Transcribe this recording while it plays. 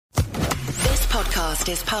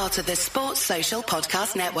podcast is part of the Sports Social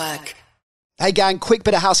Podcast Network. Hey gang, quick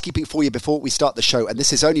bit of housekeeping for you before we start the show, and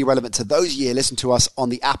this is only relevant to those of you who listen to us on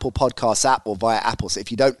the Apple Podcasts app or via Apple. So if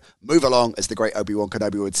you don't, move along, as the great Obi-Wan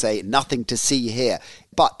Kenobi would say, nothing to see here.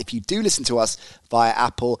 But if you do listen to us via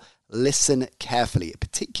Apple, listen carefully,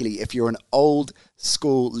 particularly if you're an old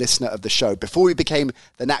school listener of the show. Before we became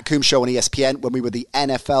the Nat Coombs Show on ESPN, when we were the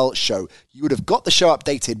NFL show, you would have got the show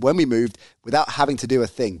updated when we moved without having to do a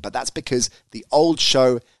thing. But that's because the old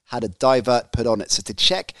show had a divert put on it. So to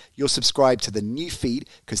check you're subscribed to the new feed,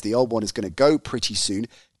 because the old one is going to go pretty soon,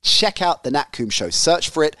 check out the Nat Coombs Show. Search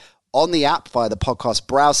for it on the app via the podcast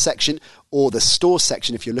browse section or the store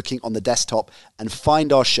section if you're looking on the desktop, and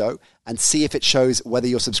find our show and see if it shows whether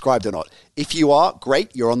you're subscribed or not. If you are,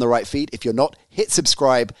 great, you're on the right feed. If you're not, hit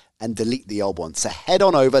subscribe and delete the old one. So head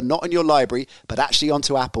on over, not in your library, but actually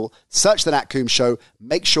onto Apple, search the Nat Coombs Show,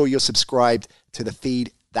 make sure you're subscribed to the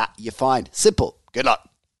feed that you find. Simple. Good luck.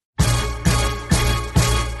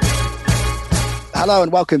 Hello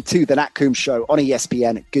and welcome to the Nat Coombs Show on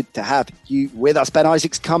ESPN. Good to have you with us. Ben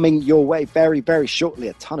Isaacs coming your way very, very shortly.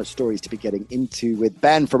 A ton of stories to be getting into with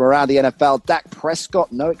Ben from around the NFL. Dak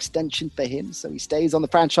Prescott, no extension for him, so he stays on the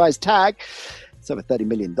franchise tag. It's over $30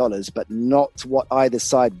 million, but not what either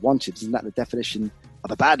side wanted. Isn't that the definition of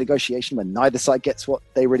a bad negotiation, when neither side gets what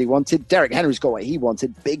they really wanted? Derrick Henry's got what he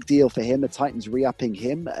wanted. Big deal for him. The Titans re-upping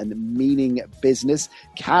him and meaning business.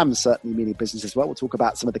 Cam certainly meaning business as well. We'll talk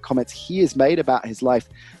about some of the comments he has made about his life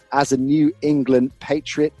as a New England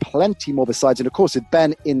Patriot. Plenty more besides. And of course, with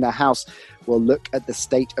Ben in the house, we'll look at the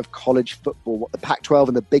state of college football, what the Pac-12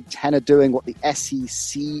 and the Big Ten are doing, what the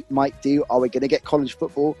SEC might do. Are we going to get college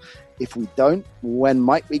football? If we don't, when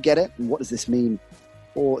might we get it? And what does this mean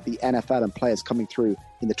for the NFL and players coming through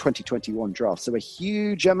in the 2021 draft? So a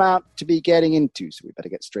huge amount to be getting into. So we better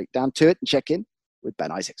get straight down to it and check in with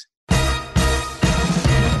Ben Isaacs.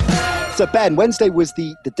 So Ben, Wednesday was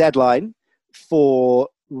the deadline for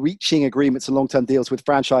reaching agreements and long-term deals with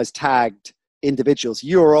franchise tagged individuals.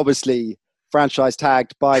 You're obviously franchise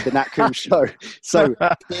tagged by the Nat Coombs Show. So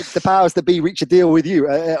if the powers that be reach a deal with you,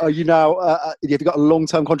 are you now, have you got a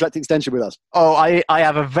long-term contract extension with us? Oh, I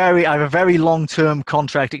have a very long-term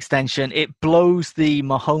contract extension. It blows the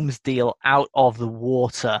Mahomes deal out of the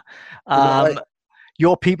water.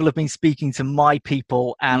 Your people have been speaking to my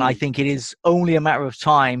people, and I think it is only a matter of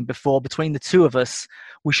time before, between the two of us,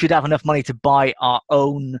 we should have enough money to buy our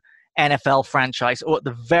own NFL franchise, or at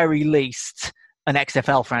the very least, an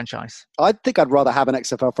XFL franchise. I think I'd rather have an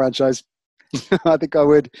XFL franchise. I think I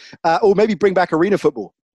would. Or maybe bring back arena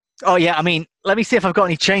football. Oh, yeah. I mean, let me see if I've got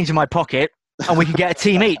any change in my pocket, and we can get a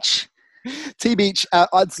team each. Team each,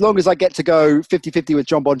 as long as I get to go 50-50 with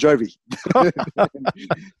John Bon Jovi.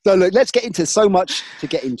 So look, let's get into so much to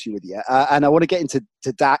get into with you. And I want to get into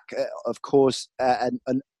Dak, of course, and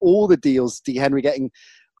all the deals, D. Henry getting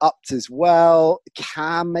upped as well.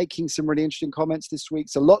 Cam making some really interesting comments this week.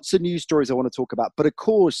 So lots of news stories I want to talk about. But of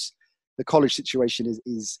course, the college situation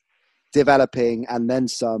is developing and then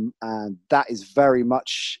some, and that is very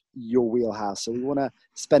much your wheelhouse. So we want to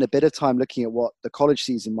spend a bit of time looking at what the college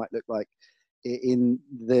season might look like in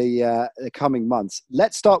the coming months.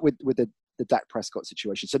 Let's start with the Dak Prescott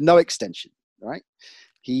situation. So no extension, right?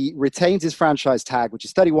 He retains his franchise tag, which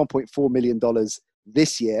is $31.4 million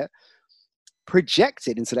this year.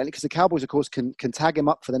 Projected, incidentally, because the Cowboys, of course, can tag him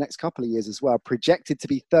up for the next couple of years as well, projected to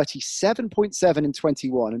be 37.7 in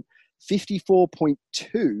 21 and 54.2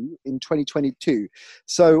 in 2022.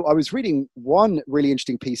 So I was reading one really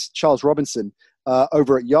interesting piece, Charles Robinson,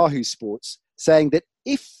 over at Yahoo Sports, saying that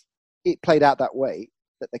if it played out that way,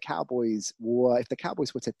 that if the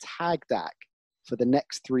Cowboys were to tag Dak for the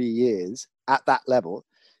next 3 years at that level,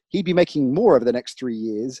 he'd be making more over the next 3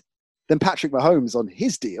 years than Patrick Mahomes on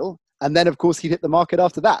his deal. And then, of course, he'd hit the market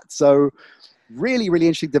after that. So really, really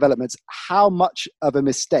interesting developments. How much of a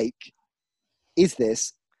mistake is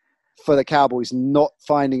this for the Cowboys not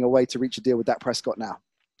finding a way to reach a deal with Dak Prescott now?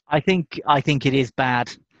 I think it is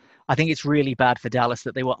bad. I think it's really bad for Dallas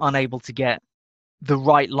that they were unable to get the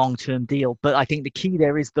right long-term deal. But I think the key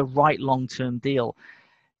there is the right long-term deal.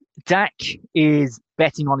 Dak is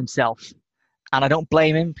betting on himself, and I don't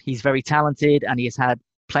blame him. He's very talented, and he has had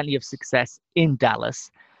plenty of success in Dallas.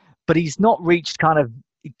 But he's not reached kind of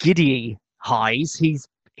giddy highs. He's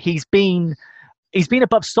been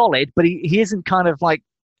above solid, but he isn't kind of like,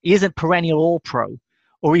 he isn't perennial All-Pro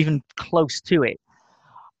or even close to it.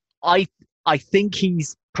 I think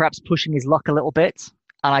he's perhaps pushing his luck a little bit,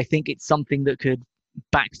 and I think it's something that could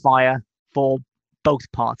backfire for both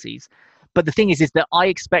parties. But the thing is that I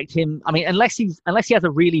expect him, I mean, unless he has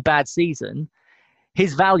a really bad season,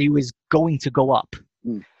 his value is going to go up.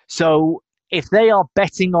 So if they're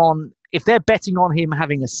betting on him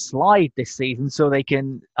having a slide this season so they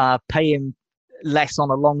can pay him less on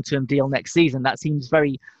a long-term deal next season, that seems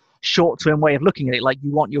very short-term way of looking at it. Like,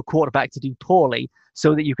 you want your quarterback to do poorly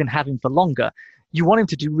so that you can have him for longer. You want him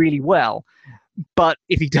to do really well. But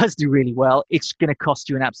if he does do really well, it's going to cost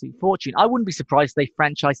you an absolute fortune. I wouldn't be surprised if they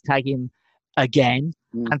franchise tag him again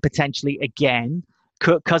and potentially again.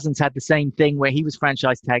 Kirk Cousins had the same thing where he was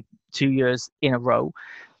franchise tagged 2 years in a row.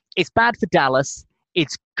 It's bad for Dallas.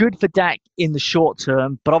 It's good for Dak in the short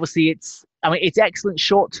term, but obviously it's excellent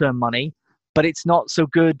short-term money, but it's not so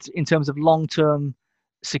good in terms of long-term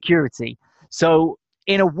security. So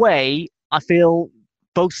in a way, I feel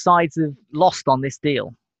both sides have lost on this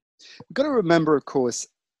deal. We've got to remember, of course,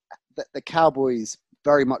 that the Cowboys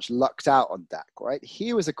very much lucked out on Dak, right?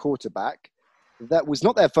 He was a quarterback that was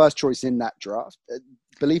not their first choice in that draft.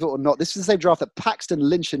 Believe it or not, this is the same draft that Paxton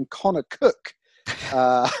Lynch and Connor Cook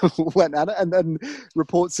went at it, and then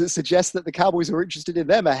reports that suggest that the Cowboys were interested in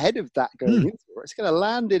them ahead of that going into it. It's going to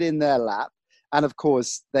land it in their lap. And of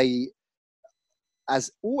course, they,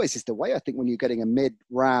 as always is the way, I think, when you're getting a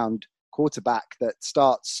mid-round quarterback that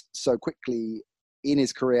starts so quickly in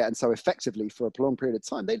his career and so effectively for a prolonged period of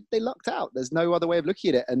time, they lucked out. There's no other way of looking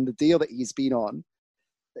at it. And the deal that he's been on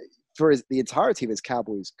for the entirety of his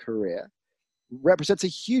Cowboys career represents a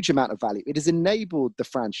huge amount of value. It has enabled the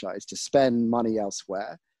franchise to spend money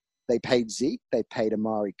elsewhere. They paid Zeke. They paid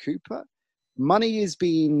Amari Cooper. Money has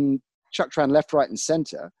been chucked around left, right, and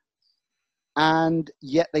center. And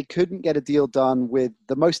yet they couldn't get a deal done with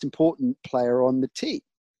the most important player on the team.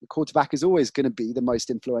 The quarterback is always going to be the most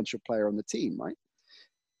influential player on the team, right?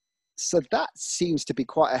 So that seems to be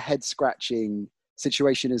quite a head-scratching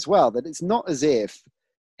situation as well, that it's not as if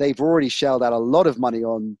they've already shelled out a lot of money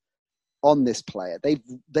on this player.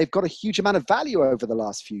 They've got a huge amount of value over the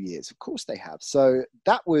last few years. Of course they have. So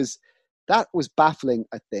that was baffling,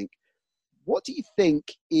 I think. What do you think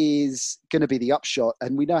is going to be the upshot?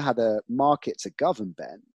 And we know how the markets are governed,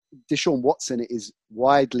 Ben. Deshaun Watson is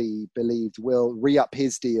widely believed will re-up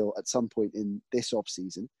his deal at some point in this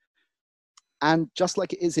offseason. And just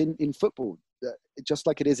like it is in football, just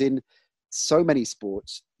like it is in so many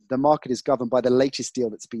sports, the market is governed by the latest deal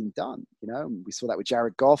that's been done. You know, we saw that with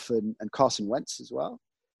Jared Goff and Carson Wentz as well,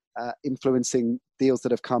 influencing deals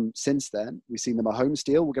that have come since then. We've seen the Mahomes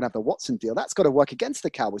deal. We're going to have the Watson deal. That's got to work against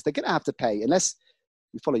the Cowboys. They're going to have to pay, unless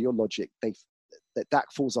we follow your logic, that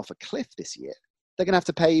Dak falls off a cliff this year. They're going to have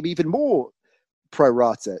to pay even more pro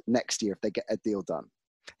rata next year if they get a deal done.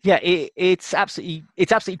 Yeah, it's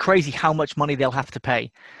absolutely crazy how much money they'll have to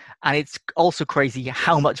pay. And it's also crazy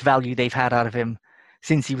how much value they've had out of him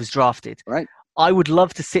since he was drafted. Right. I would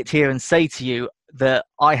love to sit here and say to you that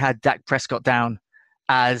I had Dak Prescott down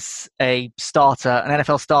as a starter, an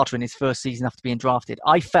NFL starter in his first season after being drafted.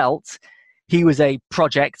 I felt he was a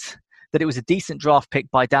project, that it was a decent draft pick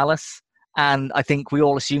by Dallas. And I think we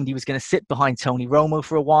all assumed he was going to sit behind Tony Romo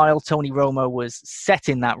for a while. Tony Romo was set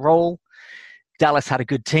in that role. Dallas had a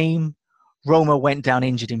good team. Romo went down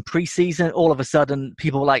injured in preseason. All of a sudden,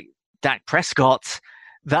 people were like, Dak Prescott,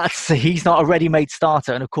 he's not a ready-made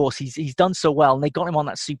starter. And of course, he's done so well, and they got him on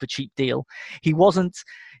that super cheap deal. He wasn't,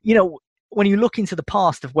 when you look into the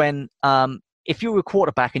past of when, if you were a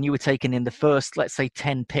quarterback and you were taken in the first, let's say,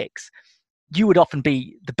 10 picks, you would often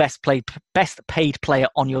be the best paid player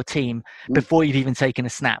on your team before you've even taken a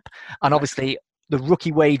snap. And obviously, the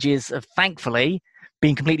rookie wages have thankfully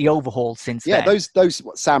been completely overhauled since then. Yeah, those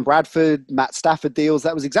Sam Bradford, Matt Stafford deals,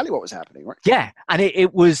 that was exactly what was happening, right? Yeah, and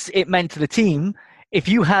it meant to the team, if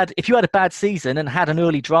you had a bad season and had an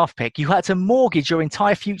early draft pick, you had to mortgage your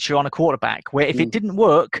entire future on a quarterback, where if it didn't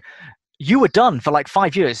work, you were done for like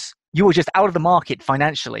 5 years. You were just out of the market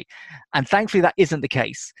financially. And thankfully that isn't the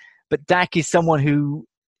case. But Dak is someone who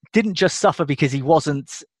didn't just suffer because he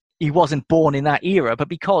wasn't born in that era, but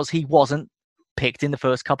because he wasn't picked in the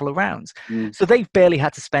first couple of rounds. So they've barely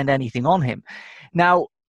had to spend anything on him. Now,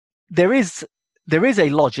 there is a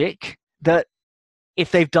logic that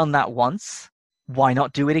if they've done that once, why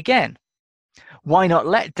not do it again? Why not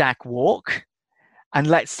let Dak walk and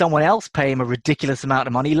let someone else pay him a ridiculous amount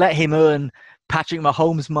of money? Let him earn Patrick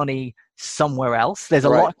Mahomes money somewhere else. There's a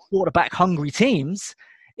lot of quarterback hungry teams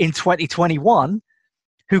in 2021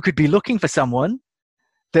 who could be looking for someone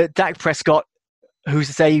that Dak Prescott, who's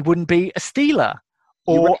to say he wouldn't be a Steeler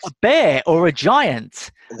or a Bear or a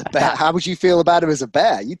Giant. How would you feel about him as a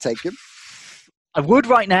Bear? You'd take him. I would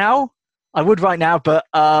right now, but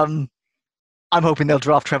I'm hoping they'll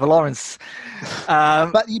draft Trevor Lawrence.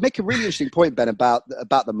 But you make a really interesting point, Ben, about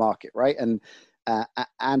the market, right? And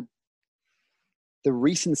the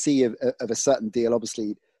recency of a certain deal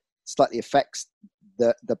obviously slightly affects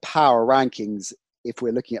the power rankings, if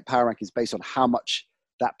we're looking at power rankings based on how much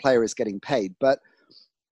that player is getting paid. But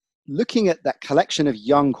looking at that collection of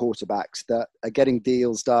young quarterbacks that are getting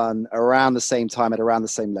deals done around the same time at around the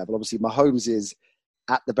same level, obviously Mahomes is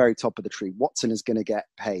at the very top of the tree. Watson is going to get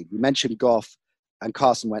paid. We mentioned Goff and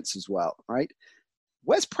Carson Wentz as well, right?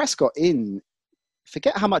 Where's Prescott in?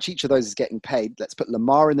 Forget how much each of those is getting paid. Let's put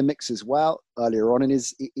Lamar in the mix as well, earlier on in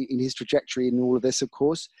his trajectory and all of this, of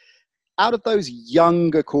course. Out of those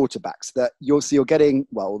younger quarterbacks that you're getting,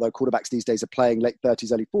 well, although quarterbacks these days are playing late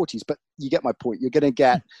 30s, early 40s, but you get my point. You're going to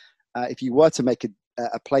get, if you were to make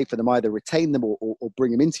a play for them, either retain them or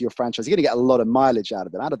bring them into your franchise, you're going to get a lot of mileage out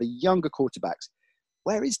of them. Out of the younger quarterbacks,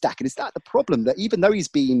 where is Dak? And is that the problem? That even though he's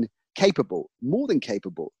been capable, more than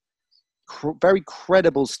capable, very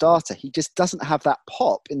credible starter, he just doesn't have that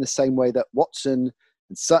pop in the same way that Watson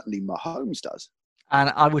and certainly Mahomes does.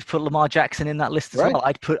 And I would put Lamar Jackson in that list as well.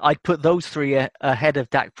 I'd put those three ahead of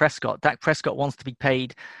Dak Prescott. Dak Prescott wants to be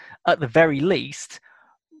paid, at the very least,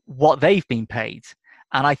 what they've been paid.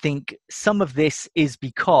 And I think some of this is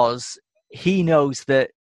because he knows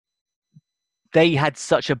that they had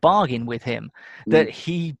such a bargain with him that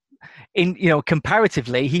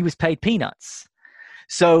comparatively, he was paid peanuts.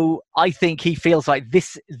 So I think he feels like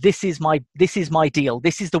this is my deal.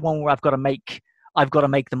 This is the one where I've got to make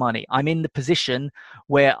the money. I'm in the position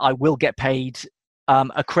where I will get paid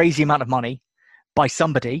a crazy amount of money by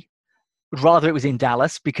somebody. Rather it was in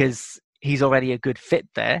Dallas because he's already a good fit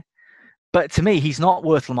there. But to me, he's not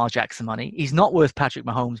worth Lamar Jackson money. He's not worth Patrick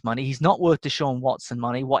Mahomes money. He's not worth Deshaun Watson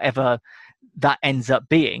money, whatever that ends up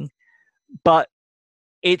being. But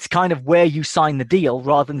it's kind of where you sign the deal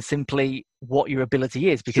rather than simply what your ability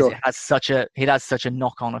is, because it has such a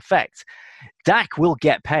knock-on effect. Dak will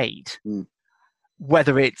get paid,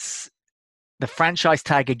 whether it's the franchise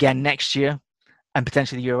tag again next year and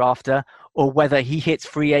potentially the year after, or whether he hits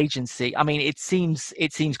free agency. I mean, it seems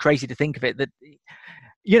crazy to think of it that,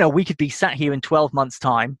 we could be sat here in 12 months'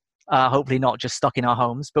 time, hopefully not just stuck in our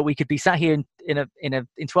homes, but we could be sat here in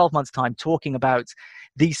 12 months' time talking about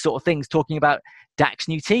these sort of things, talking about Dak's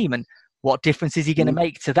new team and what difference is he going to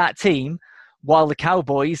make to that team, while the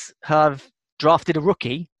Cowboys have drafted a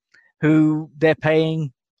rookie who they're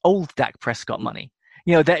paying old Dak Prescott money.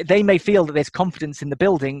 They may feel that there's confidence in the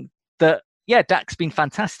building that, Dak's been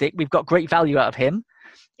fantastic. We've got great value out of him.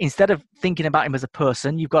 Instead of thinking about him as a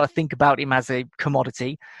person, you've got to think about him as a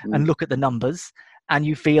commodity and look at the numbers. And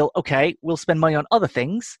you feel, okay, we'll spend money on other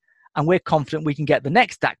things, and we're confident we can get the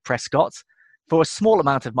next Dak Prescott for a small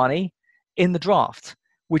amount of money in the draft,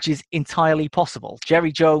 which is entirely possible.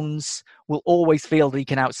 Jerry Jones will always feel that he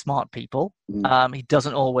can outsmart people. He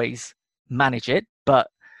doesn't always manage it, but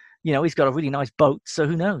he's got a really nice boat, so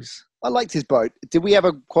who knows? I liked his boat. Did we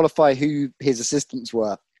ever qualify who his assistants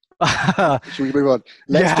were? Should we move on?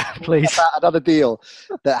 Please. Another deal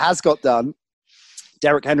that has got done.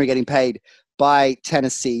 Derrick Henry getting paid by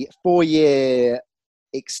Tennessee, 4-year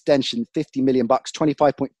extension, $50 million,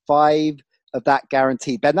 25.5 of that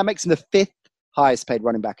guaranteed. Ben, that makes him the 5th highest paid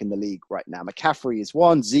running back in the league right now. McCaffrey is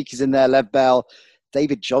 1, Zeke is in there, Lev Bell,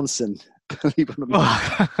 David Johnson, believe it or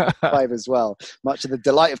not, 5 as well. Much of the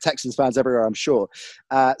delight of Texans fans everywhere, I'm sure.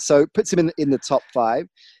 So puts him in the top 5.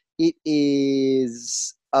 It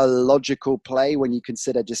is a logical play when you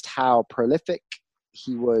consider just how prolific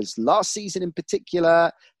he was last season in particular,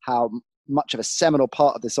 how much of a seminal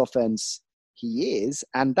part of this offense he is,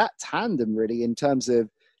 and that tandem really in terms of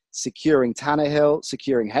securing Tannehill,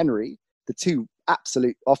 securing Henry, the two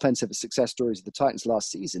absolute offensive success stories of the Titans last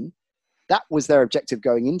season. That was their objective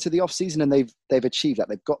going into the offseason, and they've achieved that.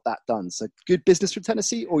 They've got that done. So good business from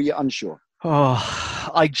Tennessee, or you're unsure?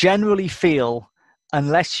 I generally feel,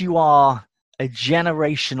 unless you are a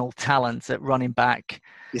generational talent at running back,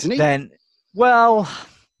 isn't he? Then, well,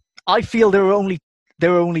 I feel there are only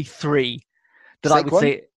 3 that Saquon? I would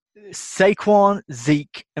say: Saquon,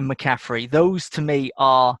 Zeke, and McCaffrey. Those to me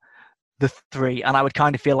are the 3, and I would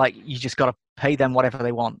kind of feel like you just got to pay them whatever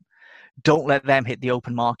they want. Don't let them hit the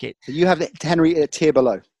open market. So you have Henry a tier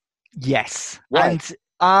below. Yes, right.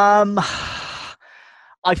 And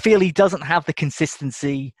I feel he doesn't have the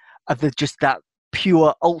consistency of just that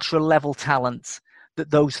pure ultra level talent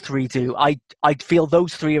that those 3 do. I feel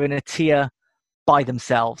those 3 are in a tier by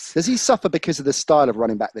themselves. Does he suffer because of the style of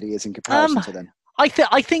running back that he is in comparison to them? I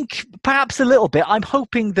think perhaps a little bit. I'm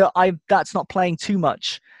hoping that that's not playing too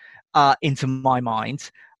much into my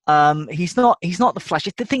mind. He's not the flash.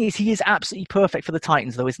 The thing is, he is absolutely perfect for the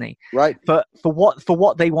Titans, though, isn't he? Right. For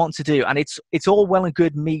what they want to do, and it's all well and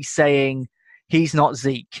good me saying he's not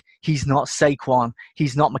Zeke, he's not Saquon,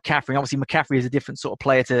 he's not McCaffrey. Obviously, McCaffrey is a different sort of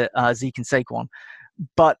player to Zeke and Saquon,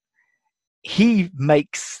 but he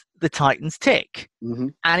makes the Titans tick. Mm-hmm.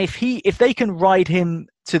 And if they can ride him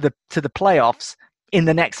to the playoffs in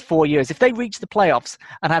the next 4 years, if they reach the playoffs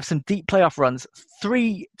and have some deep playoff runs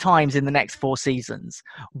 3 times in the next 4 seasons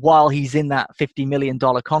while he's in that $50 million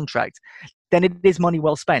contract, then it is money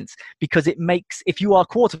well spent, because it makes, if you are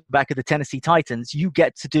quarterback of the Tennessee Titans, you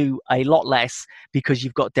get to do a lot less because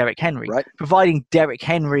you've got Derrick Henry. Right. Providing Derrick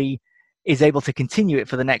Henry is able to continue it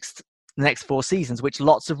for the next 4 seasons, which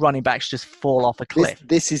lots of running backs just fall off a cliff.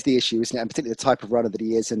 This is the issue, isn't it? And particularly the type of runner that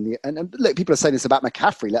he is. And look, people are saying this about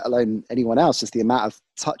McCaffrey, let alone anyone else, just the amount of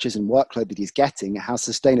touches and workload that he's getting. How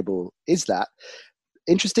sustainable is that?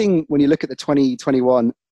 Interesting when you look at the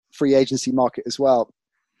 2021 free agency market as well,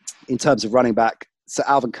 in terms of running back. So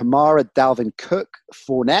Alvin Kamara, Dalvin Cook,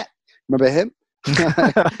 Fournette, remember him?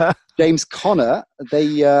 James Conner,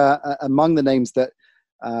 they among the names that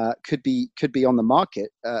could be on the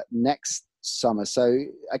market next summer. So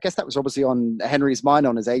I guess that was obviously on Henry's mind,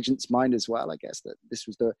 on his agent's mind as well. I guess that this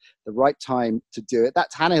was the right time to do it.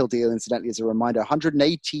 That Tannehill deal, incidentally, as a reminder,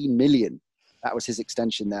 $118 million. That was his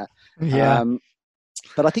extension there. Yeah.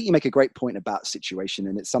 But I think you make a great point about situation,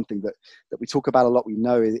 and it's something that we talk about a lot. We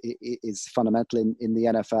know is fundamental in the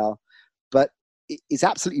NFL, but it's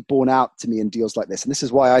absolutely borne out to me in deals like this. And this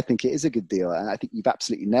is why I think it is a good deal. And I think you've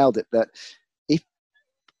absolutely nailed it, that if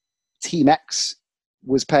Team X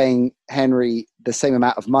was paying Henry the same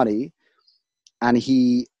amount of money and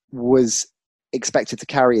he was expected to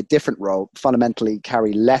carry a different role, fundamentally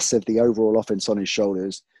carry less of the overall offense on his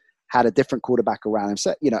shoulders, had a different quarterback around him.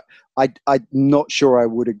 So, I'm not sure I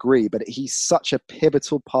would agree, but he's such a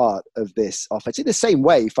pivotal part of this offense. In the same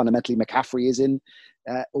way, fundamentally, McCaffrey is in,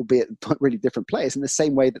 albeit really different players, in the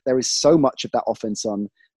same way that there is so much of that offense on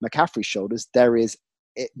McCaffrey's shoulders, there is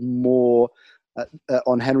more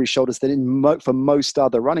on Henry's shoulders than for most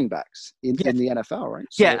other running backs in the NFL, right?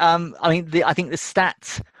 So, I think the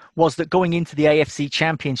stat was that going into the AFC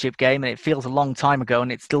Championship game, and it feels a long time ago,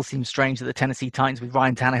 and it still seems strange that the Tennessee Titans with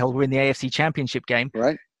Ryan Tannehill were in the AFC Championship game.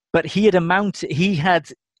 Right. But he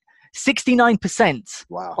had 69%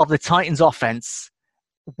 of the Titans' offense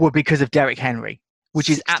were because of Derrick Henry, which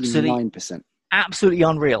is absolutely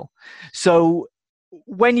unreal. So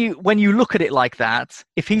when you look at it like that,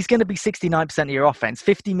 if he's going to be 69% of your offense,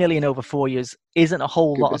 $50 million over 4 years isn't a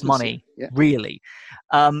whole lot of money, really.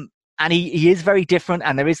 And he is very different,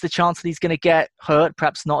 and there is the chance that he's going to get hurt,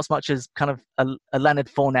 perhaps not as much as kind of a Leonard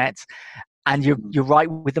Fournette. And you're right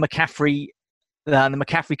with the McCaffrey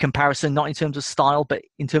comparison, not in terms of style, but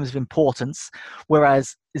in terms of importance.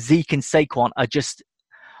 Whereas Zeke and Saquon are just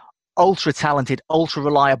ultra talented, ultra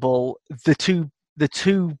reliable, the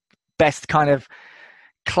two best kind of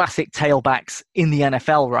classic tailbacks in the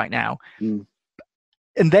NFL right now.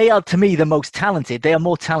 And they are, to me, the most talented. They are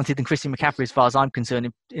more talented than Christian McCaffrey, as far as I'm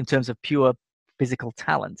concerned, in terms of pure physical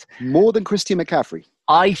talent. More than Christian McCaffrey?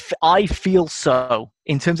 I feel so,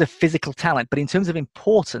 in terms of physical talent. But in terms of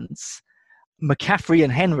importance, McCaffrey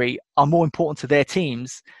and Henry are more important to their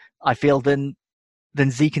teams, I feel, than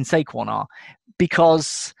Zeke and Saquon are.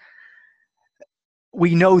 Because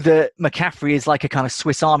we know that McCaffrey is like a kind of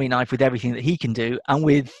Swiss Army knife with everything that he can do. And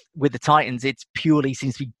with the Titans, it purely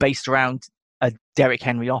seems to be based around a Derrick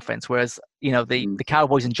Henry offense, whereas the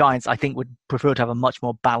Cowboys and Giants, I think, would prefer to have a much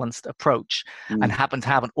more balanced approach and happen to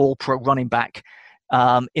have an all-pro running back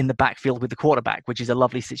in the backfield with the quarterback, which is a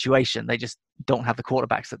lovely situation. They just don't have the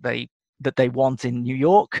quarterbacks that they want in New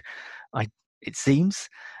York, it seems.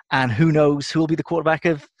 And who knows who will be the quarterback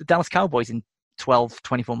of the Dallas Cowboys in 12,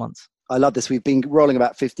 24 months. I love this. We've been rolling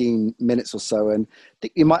about 15 minutes or so, and I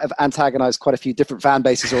think you might have antagonized quite a few different fan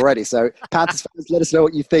bases already. So, Panthers fans, let us know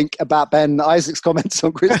what you think about Ben Isaac's comments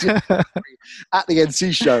on Christian at the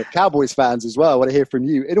NC show. Cowboys fans as well, I want to hear from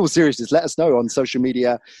you. In all seriousness, let us know on social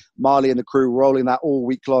media. Marley and the crew rolling that all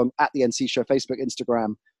week long at the NC show, Facebook,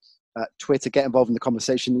 Instagram, Twitter. Get involved in the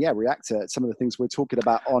conversation. Yeah, react to some of the things we're talking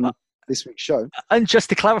about on this week's show. And just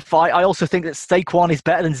to clarify, I also think that Saquon is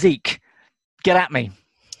better than Zeke. Get at me.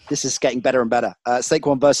 This is getting better and better.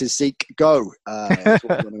 Saquon versus Zeke, go. That's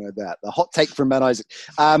what we're going to the hot take from Ben Isaac.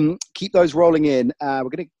 Keep those rolling in. We're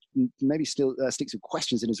going to maybe still stick some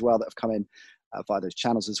questions in as well that have come in via those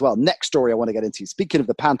channels as well. Next story I want to get into. Speaking of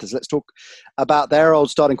the Panthers, let's talk about their old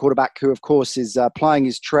starting quarterback, who, of course, is plying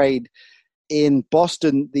his trade in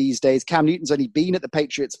Boston these days. Cam Newton's only been at the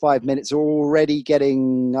Patriots 5 minutes, already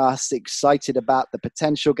getting us excited about the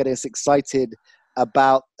potential, getting us excited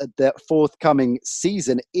about the forthcoming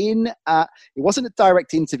season. It wasn't a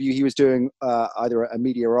direct interview he was doing, either a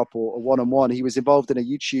media op or a one-on-one. He was involved in a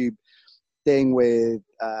YouTube thing with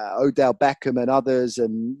Odell Beckham and others,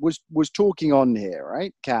 and was talking on here,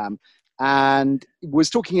 right, Cam? and was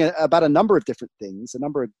talking about a number of different things. A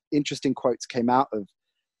number of interesting quotes came out of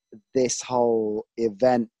this whole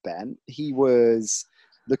event, Ben. He was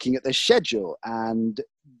looking at the schedule and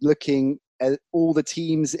looking at all the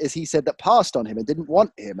teams, as he said, that passed on him and didn't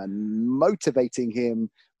want him, and motivating him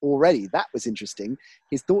already. That was interesting.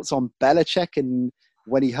 His thoughts on Belichick, and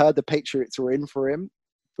when he heard the Patriots were in for him,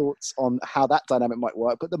 thoughts on how that dynamic might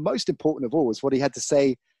work. But the most important of all was what he had to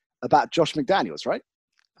say about Josh McDaniels, right?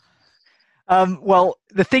 Well,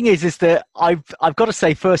 the thing is that I've got to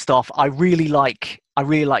say, first off, I really like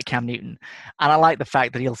Cam Newton, and I like the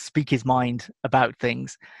fact that he'll speak his mind about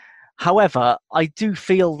things. However, I do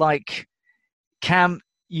feel like, Cam,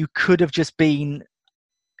 you could have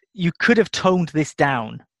toned this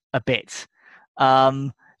down a bit.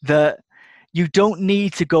 That you don't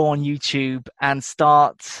need to go on YouTube and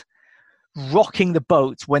start rocking the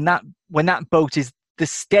boat when that boat is the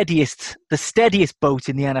steadiest boat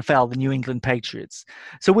in the NFL, the New England Patriots.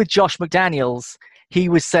 So with Josh McDaniels, he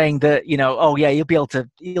was saying that, oh yeah, he'll be able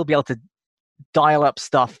to dial up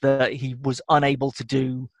stuff that he was unable to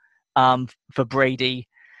do for Brady.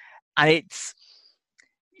 And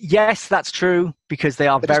yes, that's true, because they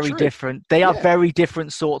are very different. They are very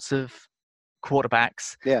different sorts of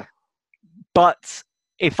quarterbacks. Yeah. But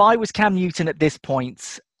if I was Cam Newton at this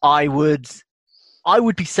point, I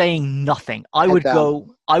would be saying nothing. I would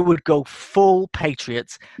go full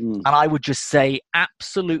Patriots, and I would just say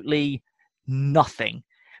absolutely nothing,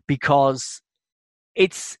 because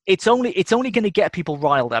it's only going to get people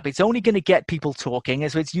riled up. It's only going to get people talking,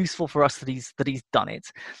 and so it's useful for us that he's done it.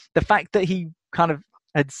 The fact that he kind of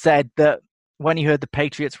had said that when he heard the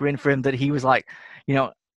Patriots were in for him, that he was like,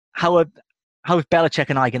 how is Belichick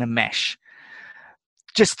and I going to mesh?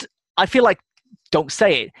 Just, I feel like, don't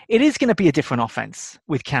say it. It is going to be a different offense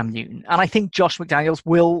with Cam Newton. And I think Josh McDaniels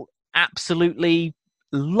will absolutely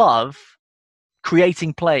love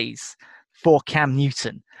creating plays for Cam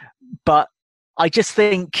Newton. But I just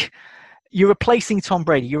think you're replacing Tom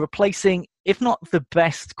Brady. You're replacing, if not the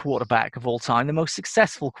best quarterback of all time, the most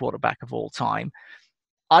successful quarterback of all time.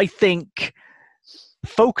 I think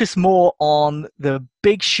focus more on the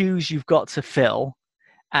big shoes you've got to fill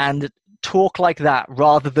and talk like that,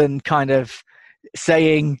 rather than kind of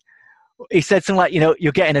saying, he said something like,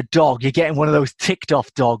 you're getting a dog, you're getting one of those ticked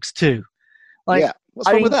off dogs too. Like, yeah,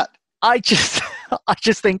 what's wrong with that? I just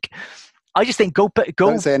think go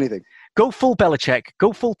don't say anything. Go full Belichick,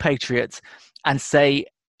 go full Patriots, and say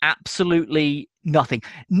absolutely nothing.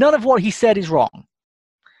 None of what he said is wrong,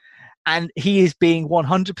 and he is being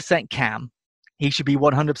 100% Cam. He should be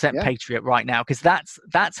 100% Patriot right now, because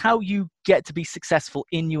that's how you get to be successful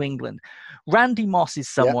in New England. Randy Moss is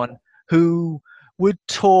someone who would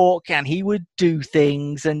talk and he would do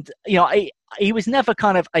things, and he was never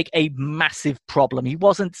kind of like a massive problem. He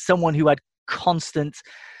wasn't someone who had constant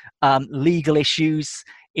legal issues.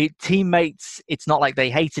 Teammates, it's not like they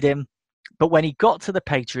hated him, but when he got to the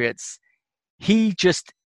Patriots, he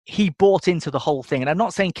bought into the whole thing. And I'm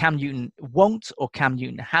not saying Cam Newton won't, or Cam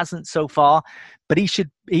Newton hasn't so far, but he should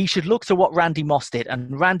look to what Randy Moss did.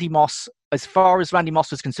 And Randy Moss, as far as Randy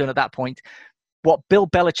Moss was concerned at that point, what Bill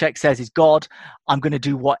Belichick says is God. I'm going to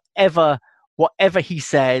do whatever he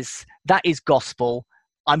says. That is gospel.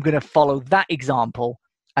 I'm going to follow that example.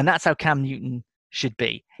 And that's how Cam Newton should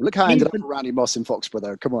be. Look how I ended up with Randy Moss in Foxborough,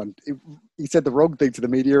 though. Come on. He said the wrong thing to the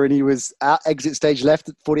media, and he was at exit stage left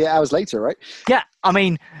 48 hours later, right? Yeah. I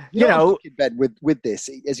mean, I'm in bed with this,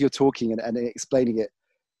 as you're talking and explaining it,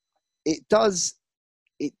 it does.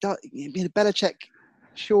 I mean, Belichick,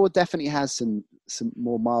 sure, definitely has some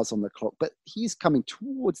more miles on the clock, but he's coming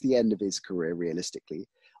towards the end of his career, realistically.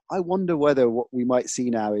 I wonder whether what we might see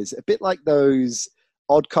now is a bit like those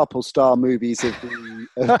Odd Couple star movies of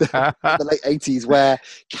the late 80s, where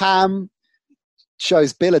Cam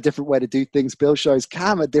shows Bill a different way to do things, Bill shows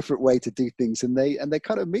Cam a different way to do things, and they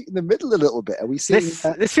kind of meet in the middle a little bit. Are we seeing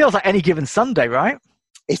this feels like Any Given Sunday, right?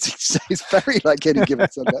 It's very like Any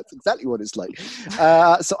Given Sunday. That's exactly what it's like.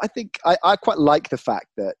 So I think I quite like the fact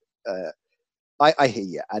that I hear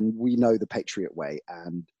you, and we know the Patriot way,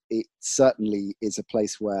 and it certainly is a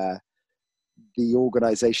place where the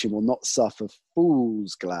organization will not suffer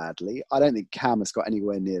fools gladly. I don't think Cam has got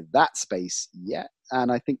anywhere near that space yet.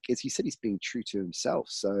 And I think, as you said, he's being true to himself.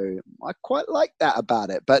 So I quite like that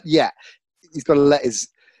about it. But yeah, he's got to let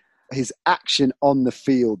his action on the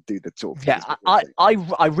field do the talking. Yeah,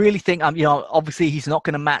 I really think, obviously he's not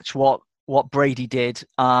going to match what Brady did.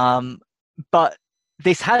 But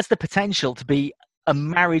this has the potential to be a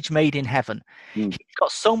marriage made in heaven. He's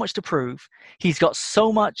got so much to prove. He's got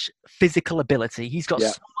so much physical ability. He's got so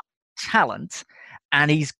much talent, and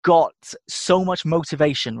he's got so much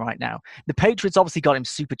motivation right now. The Patriots obviously got him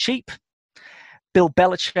super cheap. Bill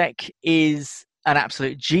Belichick is an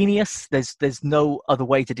absolute genius. There's no other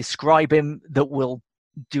way to describe him that will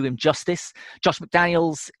do him justice. Josh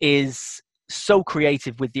McDaniels is so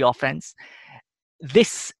creative with the offense.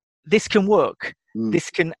 This can work. This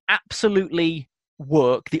can absolutely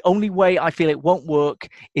work. The only way I feel it won't work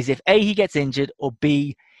is if A, he gets injured, or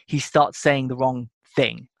B, he starts saying the wrong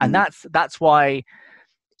thing. And that's why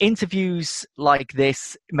interviews like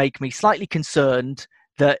this make me slightly concerned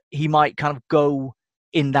that he might kind of go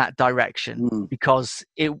in that direction, because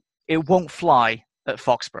it won't fly at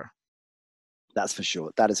Foxborough. That's for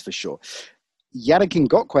sure. That is for sure. Yannick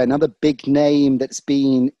Ngakoue, another big name that's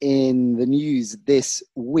been in the news this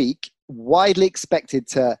week, widely expected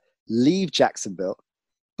to leave Jacksonville,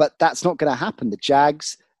 but that's not going to happen. The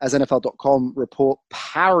Jags, as NFL.com report,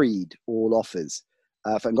 parried all offers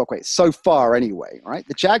for Ngakoue, so far anyway, right?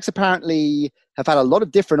 The Jags apparently have had a lot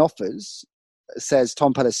of different offers, says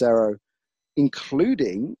Tom Pelissero,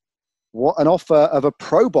 including an offer of a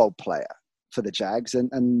Pro Bowl player for the Jags.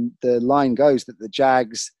 And the line goes that the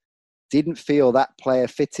Jags didn't feel that player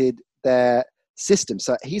fitted their system.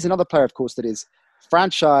 So he's another player, of course, that is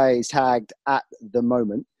franchise tagged at the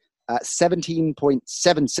moment at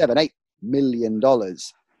 $17.778 million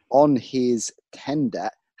on his tender.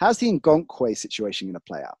 How's the Ngakoue situation going to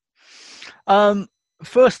play out?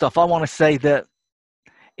 First off, I want to say that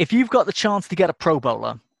if you've got the chance to get a Pro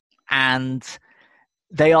Bowler and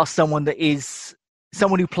they are someone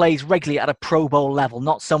who plays regularly at a Pro Bowl level,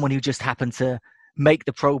 not someone who just happened to make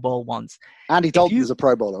the Pro Bowl once. Andy Dalton's a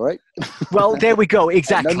Pro Bowler, right? Well, there we go.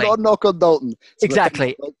 Exactly. No knock on Dalton. So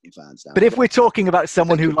exactly. Fans now. But if we're talking about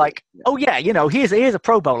someone who here's a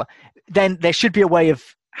Pro Bowler, then there should be a way of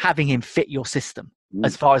having him fit your system,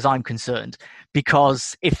 as far as I'm concerned.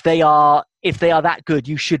 Because if they are that good,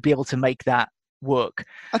 you should be able to make that work.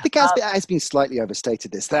 I think it has been slightly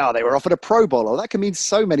overstated. They were offered a Pro Bowler. That can mean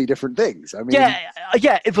so many different things. I mean,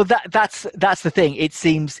 yeah. But that's the thing. It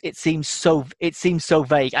seems so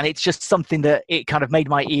vague, and it's just something that it kind of made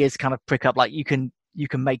my ears kind of prick up. Like you can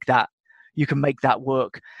make that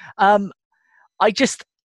work. I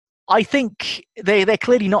think they're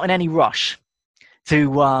clearly not in any rush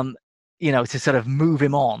to to sort of move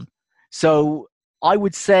him on. So I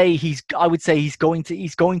would say he's going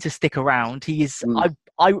to stick around. He is.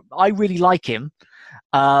 I really like him,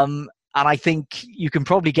 and I think you can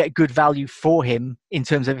probably get good value for him in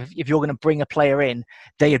terms of if you're going to bring a player in,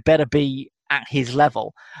 they had better be at his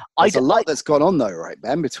level. There's a lot that's gone on though, right,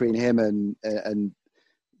 Ben, between him and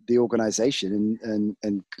the organization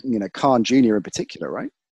and Khan Jr. in particular,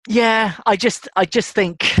 right? Yeah, I just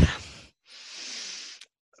think.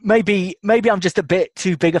 Maybe I'm just a bit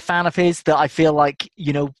too big a fan of his that I feel like,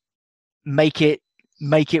 make it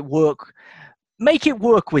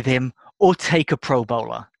work with him, or take a Pro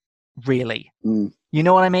Bowler, really. You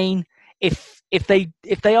know what I mean? If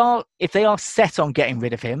they are set on getting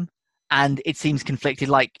rid of him, and it seems conflicted,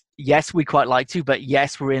 like, yes, we quite like to, but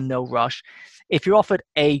yes, we're in no rush. If you're offered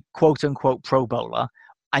a quote unquote Pro Bowler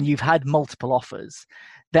and you've had multiple offers,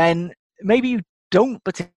 then maybe you don't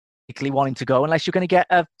particularly want him to go unless you're going to get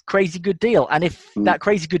a crazy good deal. And if that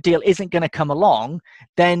crazy good deal isn't going to come along,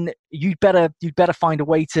 then you'd better find a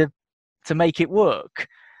way to make it work.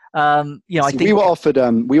 I think we were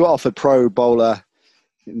offered Pro Bowler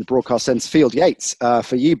in the broadcast sense, Field Yates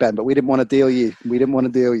for you, Ben, but we didn't want to deal you.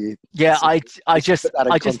 Yeah, so I just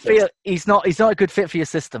feel he's not a good fit for your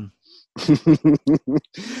system.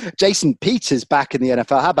 Jason Peters back in the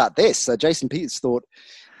NFL. How about this? Jason Peters thought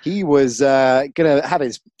he was going to have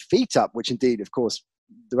his feet up, which indeed, of course,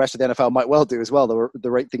 the rest of the NFL might well do as well,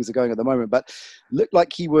 the rate things are going at the moment. But looked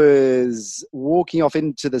like he was walking off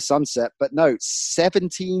into the sunset. But no,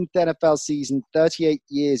 17th NFL season, 38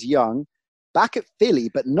 years young, back at Philly,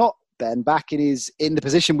 but not, Ben, back in the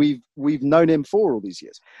position we've known him for all these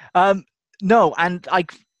years. No, and I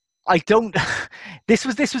don't. This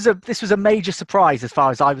was a major surprise as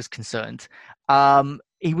far as I was concerned.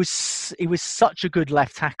 He was such a good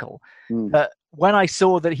left tackle that when I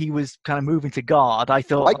saw that he was kind of moving to guard, I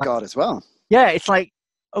thought right guard as well. Yeah, it's like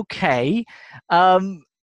okay, and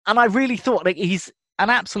I really thought like he's an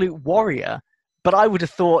absolute warrior. But I would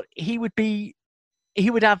have thought he would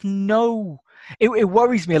have no. It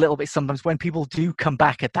worries me a little bit sometimes when people do come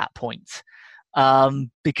back at that point,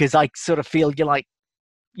 because I sort of feel you're like,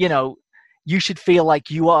 you should feel like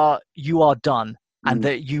you are done. And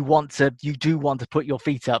that you do want to put your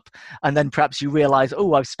feet up, and then perhaps you realize,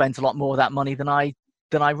 oh, I've spent a lot more of that money than I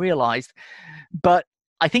realized. But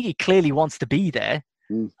I think he clearly wants to be there.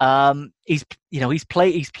 He's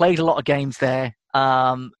played a lot of games there.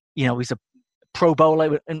 He's a Pro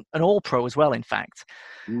Bowler and an All Pro as well. In fact,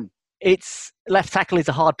 it's left tackle is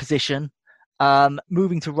a hard position.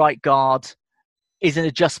 Moving to right guard is an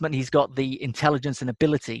adjustment he's got the intelligence and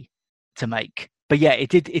ability to make. But yeah, it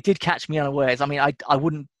did catch me unawares. I mean, I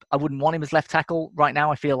wouldn't want him as left tackle right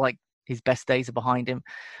now. I feel like his best days are behind him.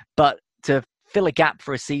 But to fill a gap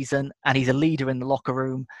for a season, and he's a leader in the locker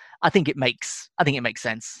room, I think it makes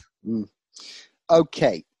sense.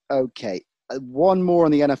 Okay. One more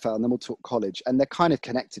on the NFL, and then we'll talk college. And they're kind of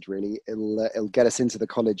connected, really. It'll get us into the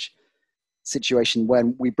college situation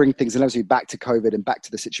when we bring things inevitably back to COVID and back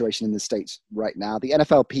to the situation in the States right now. The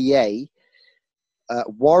NFLPA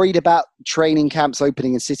worried about training camps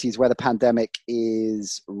opening in cities where the pandemic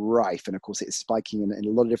is rife. And of course, it is spiking in a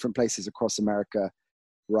lot of different places across America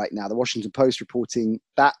right now. The Washington Post reporting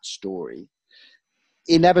that story.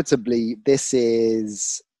 Inevitably, this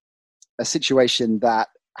is a situation that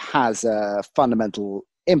has a fundamental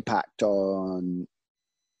impact on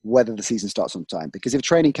whether the season starts on time. Because if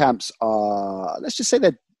training camps are, let's just say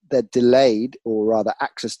they're delayed, or rather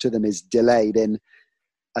access to them is delayed in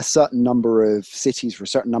a certain number of cities for a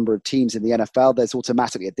certain number of teams in the NFL, there's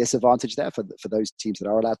automatically a disadvantage there for those teams that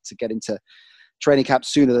are allowed to get into training camps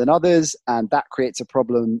sooner than others. And that creates a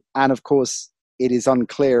problem. And of course, it is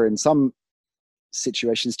unclear in some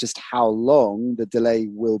situations just how long the delay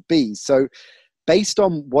will be. So based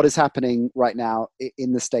on what is happening right now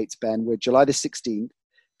in the States, Ben, we're July the 16th.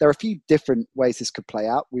 There are a few different ways this could play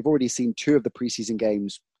out. We've already seen 2 of the preseason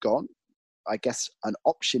games gone. I guess an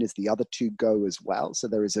option is the other 2 go as well. So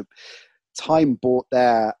there is a time bought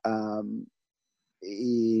there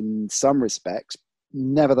in some respects.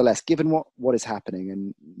 Nevertheless, given what is happening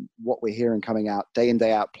and what we're hearing coming out day in,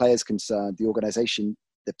 day out, players concerned, the organization,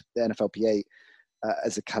 the NFLPA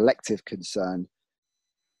as a collective concern,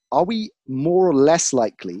 are we more or less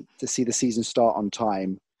likely to see the season start on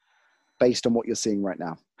time based on what you're seeing right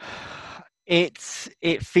now? It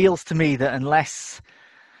feels to me that unless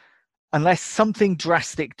something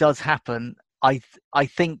drastic does happen, I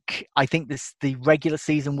think the regular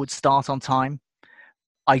season would start on time.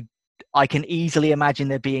 I can easily imagine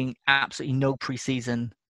there being absolutely no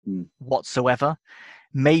preseason whatsoever.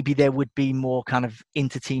 Maybe there would be more kind of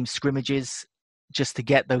inter-team scrimmages just to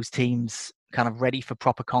get those teams kind of ready for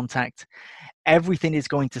proper contact. Everything is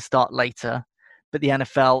going to start later, but the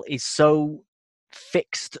NFL is so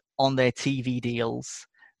fixed on their TV deals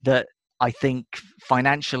that I think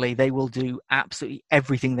financially they will do absolutely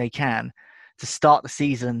everything they can to start the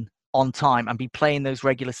season on time and be playing those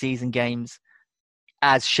regular season games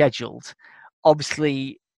as scheduled.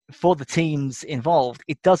 Obviously, for the teams involved,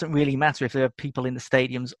 it doesn't really matter if there are people in the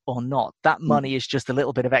stadiums or not. That money is just a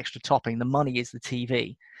little bit of extra topping. The money is the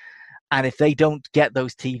TV. And if they don't get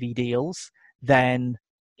those TV deals, then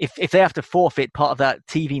if they have to forfeit part of that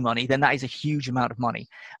TV money, then that is a huge amount of money.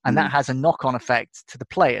 And that has a knock-on effect to the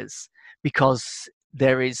players, because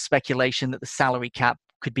there is speculation that the salary cap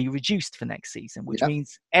could be reduced for next season, which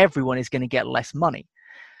means everyone is going to get less money.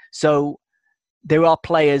 So there are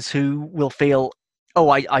players who will feel,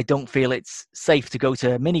 I don't feel it's safe to go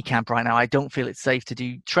to mini camp right now. I don't feel it's safe to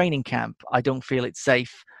do training camp. I don't feel it's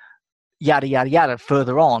safe, yada, yada, yada,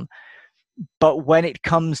 further on. But when it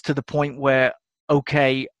comes to the point where,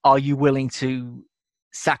 okay, are you willing to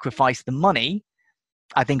sacrifice the money?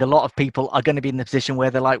 I think a lot of people are going to be in the position where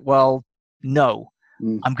they're like, well, no,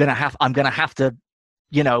 I'm going to have to,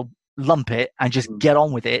 lump it and just get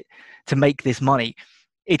on with it to make this money.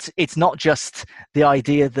 It's not just the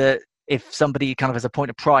idea that if somebody kind of has a point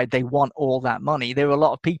of pride, they want all that money. There are a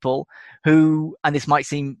lot of people who, and this might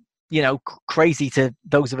seem, crazy to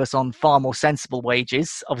those of us on far more sensible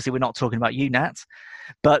wages. Obviously, we're not talking about you, Nat,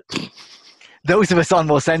 but those of us on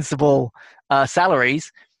more sensible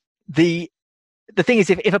salaries, the thing is,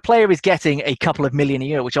 if a player is getting a couple of million a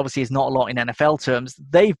year, which obviously is not a lot in NFL terms,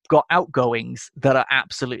 they've got outgoings that are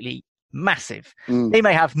absolutely massive. They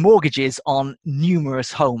may have mortgages on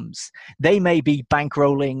numerous homes. They may be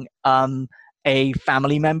bankrolling a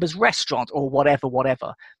family member's restaurant or whatever.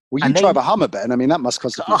 Well, you drive a Hummer, Ben. I mean, that must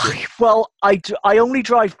cost a few. Well, I only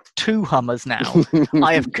drive 2 Hummers now.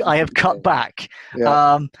 I have cut back.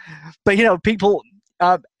 Yeah. But people,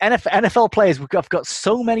 NFL players have got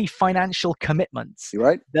so many financial commitments. You're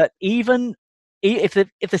right. That even if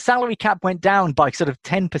the salary cap went down by sort of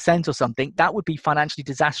 10% or something, that would be financially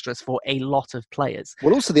disastrous for a lot of players.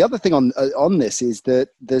 Well, also the other thing on this is that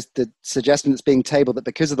there's the suggestion that's being tabled that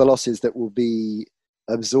because of the losses that will be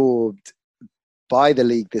absorbed by the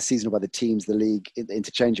league this season, or by the teams, the league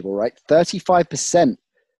interchangeable, right? 35%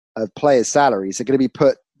 of players' salaries are going to be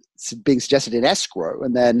put being suggested in escrow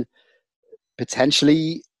and then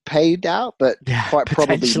potentially paid out, but quite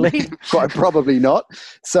probably not.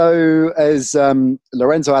 So as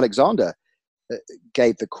Lorenzo Alexander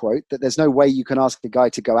gave the quote, that there's no way you can ask the guy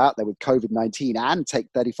to go out there with COVID-19 and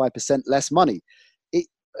take 35% less money. It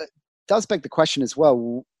does beg the question as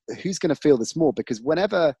well, who's going to feel this more? Because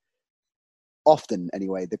often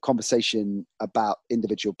anyway, the conversation about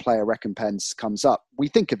individual player recompense comes up, we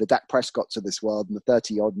think of the Dak Prescotts of this world and the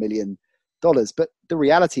 $30-odd million. But the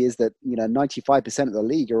reality is that, 95% of the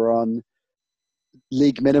league are on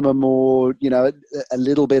league minimum or, a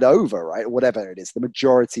little bit over, right? Or whatever it is. The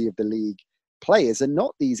majority of the league players are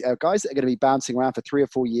not these guys that are going to be bouncing around for 3 or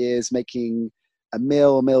 4 years, making a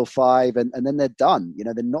mil, $1.5 million, and then they're done.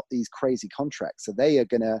 They're not these crazy contracts. So they are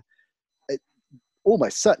going to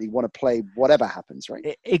almost certainly want to play whatever happens,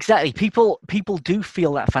 right? Exactly. People do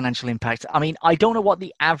feel that financial impact. I mean, I don't know what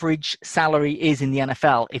the average salary is in the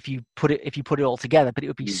NFL if you put it all together, but it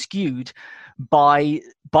would be skewed by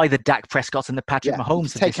the Dak Prescotts and the Patrick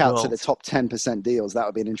Mahomes. Take out to the top 10% deals. That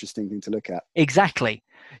would be an interesting thing to look at. Exactly.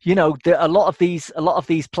 A lot of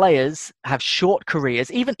these players have short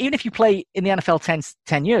careers. Even if you play in the NFL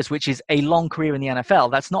 10 years, which is a long career in the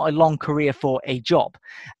NFL, that's not a long career for a job.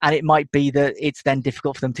 And it might be that it's then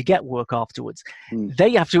difficult for them to get work afterwards.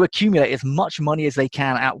 They have to accumulate as much money as they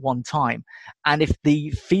can at one time. And if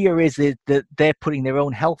the fear is that they're putting their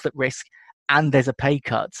own health at risk and there's a pay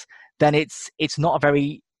cut, then it's not a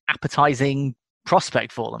very appetizing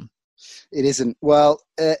prospect for them. It isn't. Well,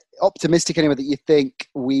 optimistic anyway that you think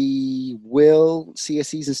we will see a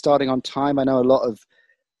season starting on time. I know a lot of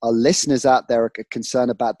our listeners out there are concerned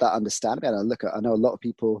about that, understandably. I know a lot of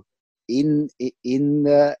people in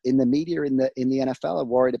the media in the NFL are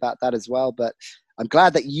worried about that as well. But I'm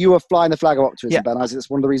glad that you are flying the flag of optimism, Ben Isaac. That's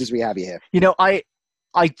one of the reasons we have you here.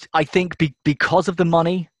 I think because of the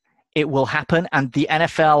money, it will happen, and the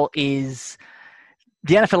NFL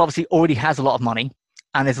obviously already has a lot of money.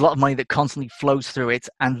 And there's a lot of money that constantly flows through it.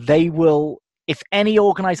 And they will, if any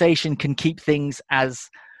organization can keep things as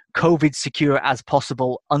COVID secure as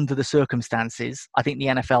possible under the circumstances, I think the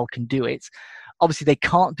NFL can do it. Obviously, they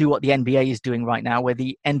can't do what the NBA is doing right now, where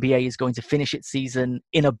the NBA is going to finish its season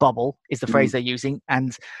in a bubble, is the phrase they're using.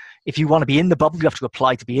 And if you want to be in the bubble, you have to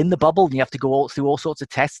apply to be in the bubble, and you have to go through all sorts of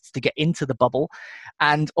tests to get into the bubble.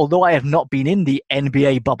 And although I have not been in the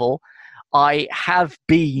NBA bubble, I have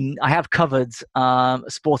covered a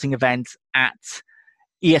sporting event at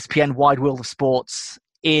ESPN Wide World of Sports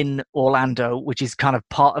in Orlando, which is kind of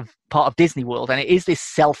part of Disney World, and it is this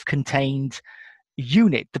self-contained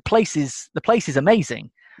unit. The place is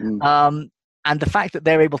amazing, and the fact that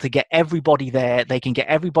they're able to get everybody there, they can get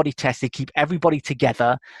everybody tested, keep everybody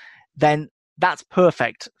together, then that's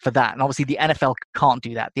perfect for that. And obviously the NFL can't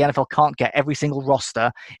do that. The NFL can't get every single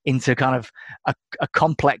roster into kind of a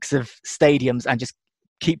complex of stadiums and just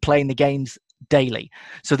keep playing the games daily.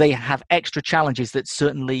 So they have extra challenges that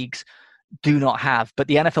certain leagues do not have. But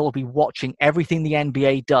the NFL will be watching everything the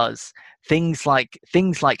NBA does, things like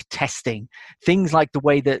testing, things like the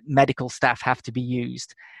way that medical staff have to be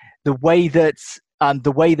used, the way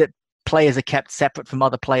that players are kept separate from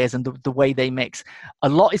other players, and the way they mix. A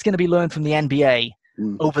lot is going to be learned from the NBA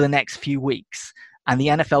over the next few weeks, and the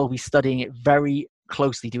NFL will be studying it very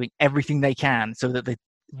closely, doing everything they can so that the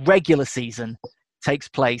regular season takes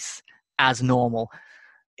place as normal.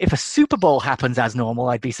 If a Super Bowl happens as normal,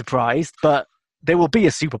 I'd be surprised, but there will be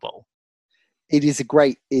a Super Bowl. It is a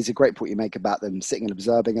great point you make about them sitting and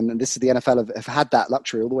observing, and this is the NFL have had that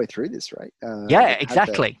luxury all the way through this, right? Yeah,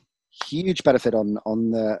 exactly. Huge benefit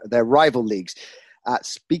on their rival leagues.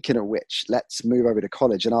 Speaking of which, let's move over to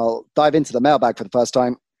college, and I'll dive into the mailbag for the first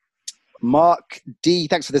time. Mark D,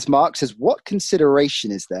 thanks for this, Mark, says, what consideration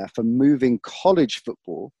is there for moving college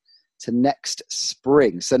football to next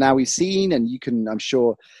spring? So now we've seen, and you can, I'm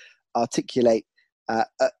sure, articulate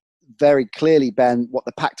very clearly, Ben, what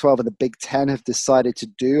the Pac-12 and the Big Ten have decided to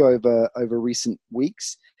do over recent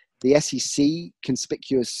weeks. The SEC,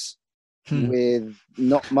 conspicuous with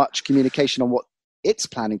not much communication on what it's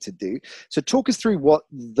planning to do. So talk us through what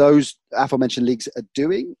those aforementioned leagues are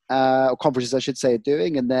doing, or conferences, I should say, are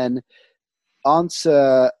doing, and then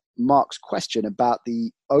answer Mark's question about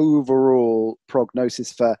the overall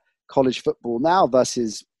prognosis for college football now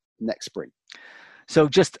versus next spring. So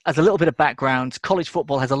just as a little bit of background, college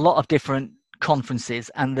football has a lot of different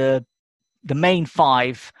conferences, and the main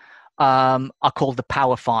five are called the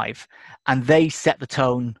Power Five, and they set the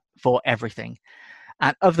tone for everything.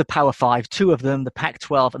 And of the Power Five, two of them, the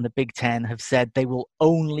Pac-12 and the Big Ten, have said they will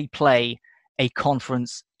only play a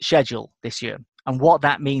conference schedule this year. And what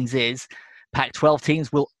that means is Pac-12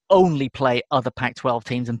 teams will only play other Pac-12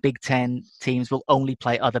 teams, and Big Ten teams will only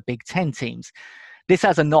play other Big Ten teams. This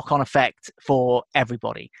has a knock-on effect for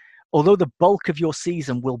everybody. Although the bulk of your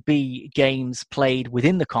season will be games played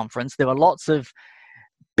within the conference, there are lots of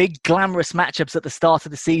big glamorous matchups at the start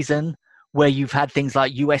of the season where you've had things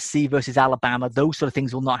like USC versus Alabama. Those sort of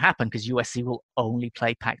things will not happen because USC will only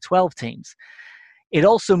play Pac-12 teams. It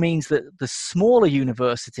also means that the smaller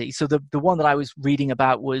universities, so the one that I was reading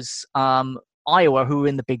about was Iowa, who are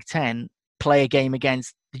in the Big Ten, play a game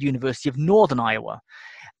against the University of Northern Iowa.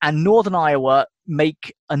 And Northern Iowa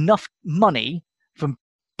make enough money from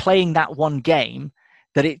playing that one game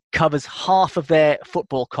that it covers half of their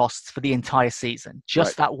football costs for the entire season,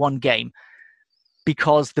 just that one game.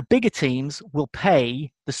 Because the bigger teams will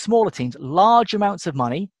pay the smaller teams large amounts of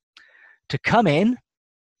money to come in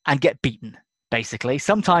and get beaten, basically.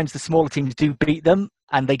 Sometimes the smaller teams do beat them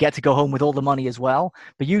and they get to go home with all the money as well.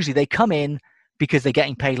 But usually they come in because they're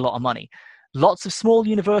getting paid a lot of money. Lots of small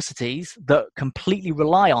universities that completely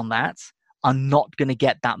rely on that are not going to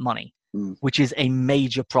get that money, which is a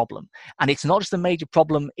major problem. And it's not just a major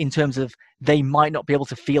problem in terms of they might not be able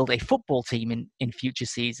to field a football team in future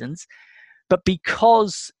seasons, but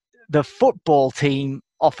because the football team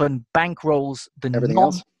often bankrolls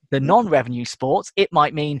the non-revenue sports, it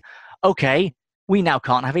might mean, okay, we now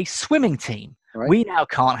can't have a swimming team. Right. We now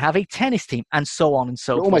can't have a tennis team, and so on and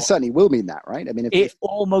so forth. It almost certainly will mean that, right? I mean, it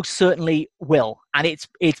almost certainly will. And it's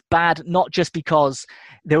bad, not just because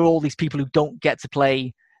there are all these people who don't get to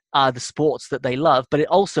play the sports that they love, but it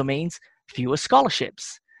also means fewer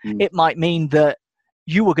scholarships. It might mean that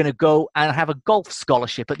you were going to go and have a golf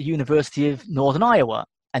scholarship at the University of Northern Iowa,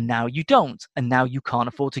 and now you don't. And now you can't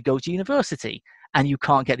afford to go to university, and you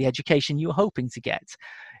can't get the education you were hoping to get.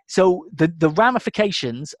 So the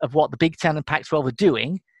ramifications of what the Big Ten and Pac-12 are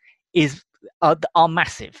doing are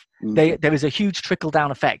massive. There is a huge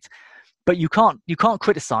trickle-down effect, but you can't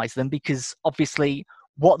criticize them because obviously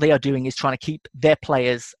what they are doing is trying to keep their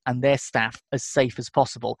players and their staff as safe as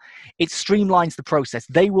possible. It streamlines the process.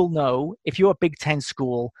 They will know if you're a Big Ten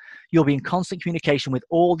school, you'll be in constant communication with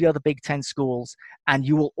all the other Big Ten schools, and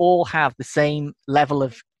you will all have the same level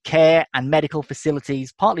of care and medical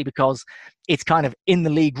facilities, partly because it's kind of in the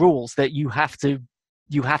league rules that you have to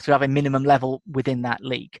have a minimum level within that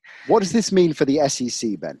league. What does this mean for the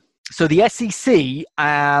SEC, Ben? So the SEC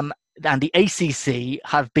and the ACC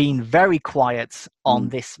have been very quiet on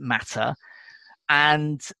this matter.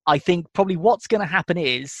 And I think probably what's going to happen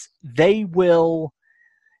is they will,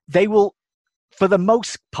 for the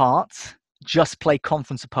most part, just play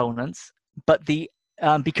conference opponents. But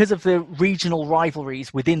because of the regional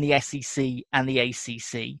rivalries within the SEC and the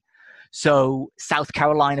ACC, so South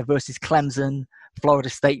Carolina versus Clemson, Florida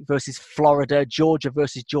State versus Florida, Georgia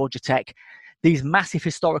versus Georgia Tech, these massive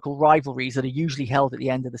historical rivalries that are usually held at the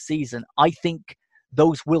end of the season, I think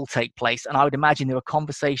those will take place. And I would imagine there are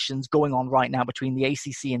conversations going on right now between the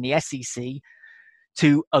ACC and the SEC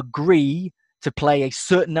to agree to play a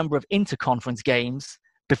certain number of interconference games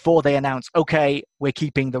before they announce, okay, we're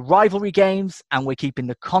keeping the rivalry games and we're keeping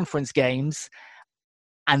the conference games,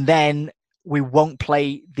 and then we won't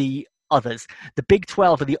play the others. The Big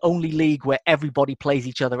 12 are the only league where everybody plays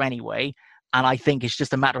each other anyway, and I think it's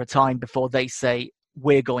just a matter of time before they say,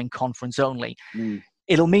 we're going conference only.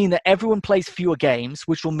 It'll mean that everyone plays fewer games,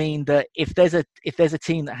 which will mean that if there's a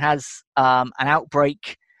team that has an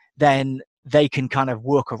outbreak, then they can kind of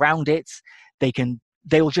work around it.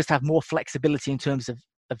 They will just have more flexibility in terms of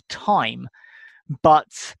time.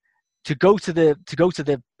 But to go to the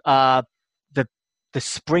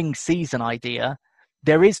spring season idea,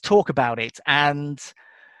 there is talk about it, and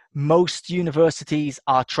most universities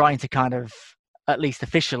are trying to kind of, at least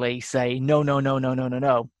officially, say no.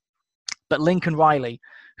 But Lincoln Riley,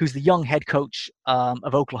 who's the young head coach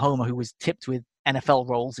of Oklahoma, who was tipped with NFL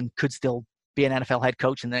roles and could still be an NFL head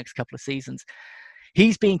coach in the next couple of seasons,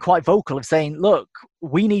 he's being quite vocal of saying, look,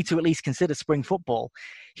 we need to at least consider spring football.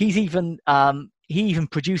 He even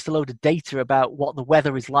produced a load of data about what the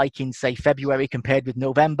weather is like in, say, February compared with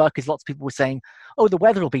November, because lots of people were saying, oh, the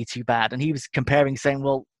weather will be too bad. And he was comparing, saying,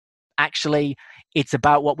 well, actually, it's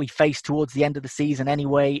about what we face towards the end of the season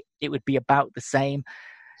anyway. It would be about the same.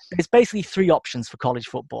 There's basically three options for college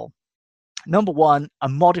football. Number one, a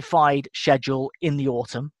modified schedule in the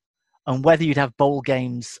autumn. And whether you'd have bowl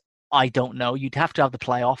games, I don't know. You'd have to have the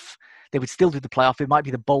playoff. They would still do the playoff. It might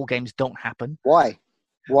be the bowl games don't happen. Why?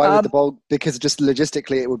 Why would the bowl? Because just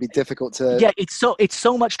logistically, it would be difficult to. Yeah, it's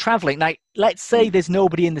so much traveling. Now, let's say there's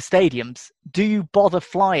nobody in the stadiums. Do you bother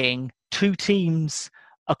flying two teams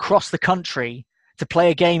across the country to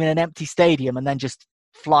play a game in an empty stadium and then just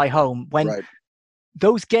fly home? When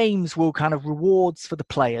those games were kind of rewards for the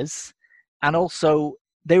players, and also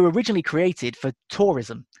they were originally created for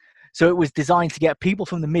tourism. So it was designed to get people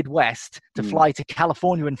from the Midwest to fly to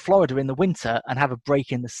California and Florida in the winter and have a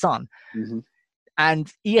break in the sun. Mm-hmm. And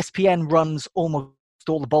ESPN runs almost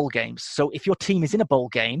all the bowl games. So if your team is in a bowl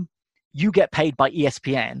game, you get paid by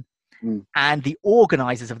ESPN. And the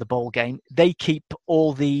organizers of the bowl game, they keep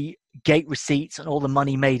all the gate receipts and all the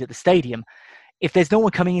money made at the stadium. If there's no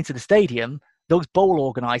one coming into the stadium, those bowl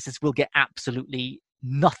organizers will get absolutely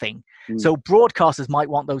nothing. So broadcasters might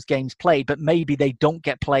want those games played, but maybe they don't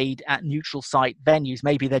get played at neutral site venues.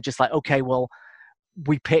 Maybe they're just like, okay, well,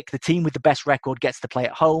 we pick the team with the best record gets to play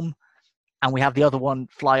at home, and we have the other one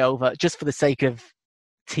fly over just for the sake of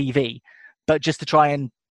TV, but just to try and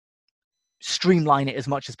streamline it as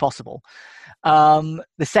much as possible. The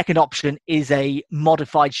second option is a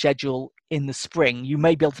modified schedule in the spring. You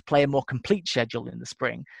may be able to play a more complete schedule in the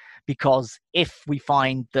spring, because if we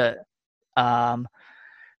find that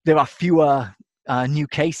there are fewer new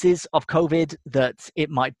cases of COVID, that it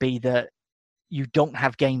might be that you don't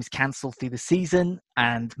have games cancelled through the season,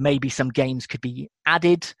 and maybe some games could be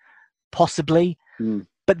added, possibly.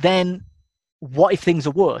 But then what if things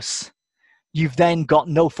are worse? You've then got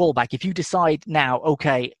no fallback. If you decide now,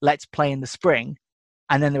 okay, let's play in the spring,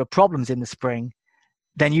 and then there are problems in the spring,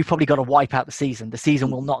 then you've probably got to wipe out the season. The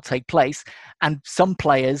season will not take place. And some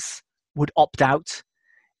players would opt out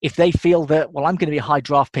if they feel that, well, I'm going to be a high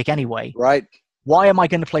draft pick anyway. Right. Why am I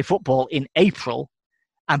going to play football in April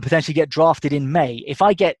and potentially get drafted in May? If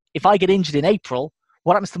I get injured in April,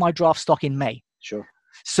 what happens to my draft stock in May? Sure.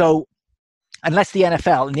 So unless the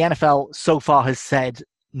NFL so far has said,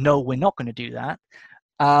 no, we're not going to do that.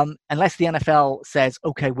 Unless the NFL says,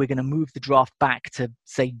 okay, we're going to move the draft back to,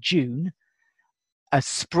 say, June, a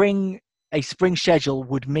spring schedule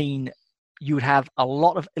would mean you would have a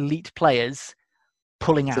lot of elite players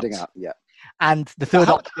pulling out. Sitting out, yeah. And the third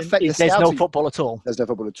option is there's no football at all. There's no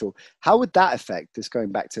football at all. How would that affect, this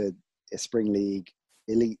going back to a spring league,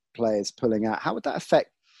 elite players pulling out, how would that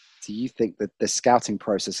affect, do you think, the scouting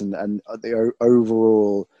process and the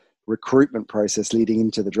overall recruitment process leading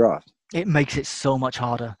into the draft? It makes it so much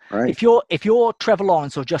harder. Right. If you're Trevor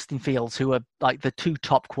Lawrence or Justin Fields, who are like the two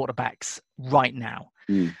top quarterbacks right now,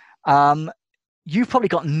 you've probably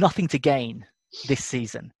got nothing to gain this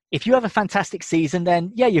season. If you have a fantastic season,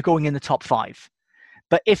 then yeah, you're going in the top 5.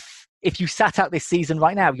 But if you sat out this season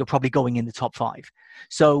right now, you're probably going in the top 5.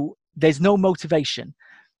 So there's no motivation.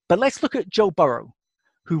 But let's look at Joe Burrow,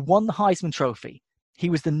 who won the Heisman Trophy. He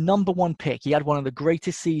was the number 1 pick. He had one of the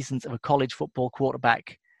greatest seasons of a college football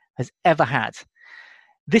quarterback has ever had.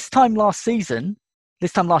 This time last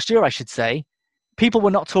year, I should say, people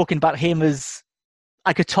were not talking about him as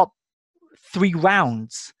like a top 3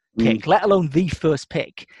 rounds pick, let alone the first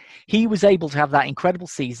pick. He was able to have that incredible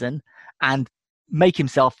season and make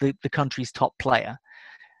himself the country's top player.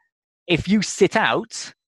 If you sit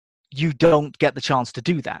out, you don't get the chance to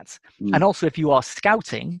do that. And also, if you are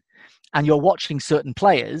scouting and you're watching certain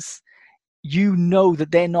players, you know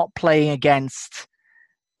that they're not playing against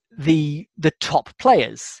the top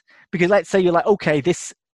players. Because let's say you're like, okay,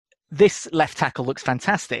 this left tackle looks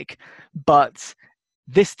fantastic, but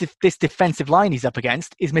this defensive line he's up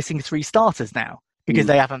against is missing 3 starters now because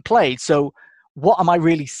they haven't played. So what am I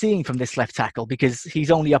really seeing from this left tackle? Because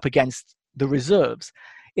he's only up against the reserves.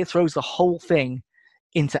 It throws the whole thing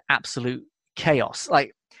into absolute chaos.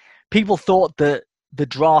 Like, people thought that the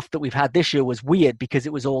draft that we've had this year was weird because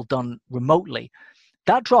it was all done remotely.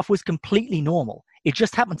 That draft was completely normal. It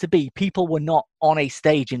just happened to be people were not on a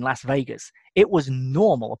stage in Las Vegas. It was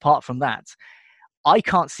normal apart from that. I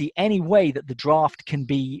can't see any way that the draft can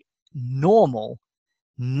be normal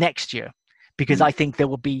next year, because I think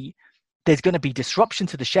there's going to be disruption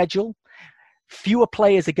to the schedule. Fewer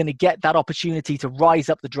players are going to get that opportunity to rise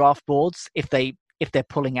up the draft boards if they're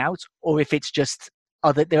pulling out, or if it's just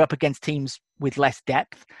they're up against teams with less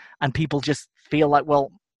depth and people just feel like,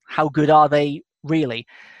 well, how good are they really?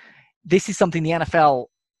 This is something the NFL,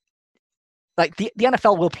 like the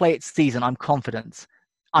NFL will play its season, I'm confident.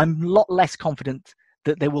 I'm a lot less confident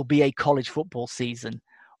that there will be a college football season.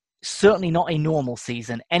 Certainly not a normal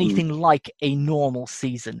season, anything like a normal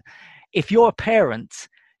season. If you're a parent,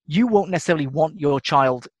 you won't necessarily want your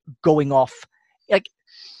child going off. Like,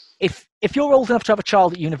 if you're old enough to have a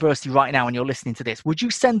child at university right now and you're listening to this, would you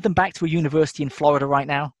send them back to a university in Florida right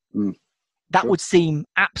now? That would seem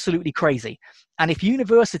absolutely crazy. And if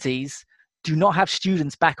universities do not have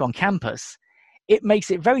students back on campus, it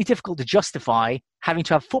makes it very difficult to justify having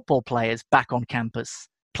to have football players back on campus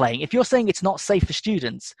playing. If you're saying it's not safe for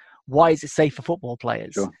students, Why is it safe for football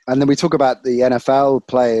players? Sure. And then we talk about the NFL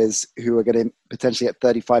players who are going to potentially get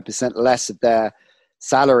 35% less of their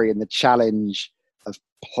salary, and the challenge of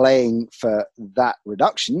playing for that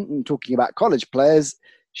reduction. And talking about college players,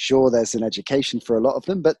 sure, there's an education for a lot of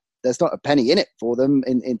them, but there's not a penny in it for them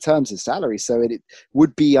in terms of salary. So it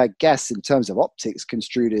would be, I guess, in terms of optics,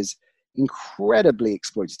 construed as incredibly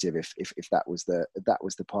exploitative if that was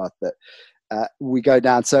the path that we go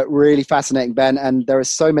down. So really fascinating, Ben. And there are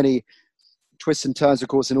so many twists and turns, of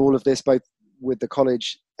course, in all of this, both with the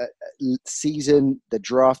college season, the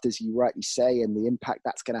draft, as you rightly say, and the impact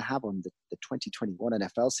that's going to have on the 2021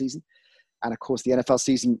 NFL season. And of course, the NFL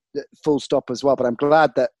season, full stop as well. But I'm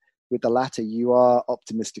glad that with the latter, you are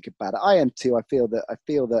optimistic about it. I am too. I feel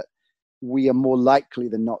that we are more likely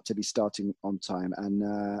than not to be starting on time,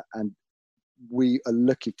 and we are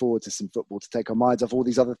looking forward to some football to take our minds off all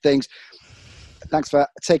these other things. Thanks for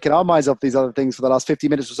taking our minds off these other things for the last 50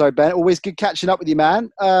 minutes or so, Ben. Always good catching up with you, man.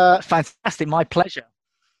 Fantastic. My pleasure.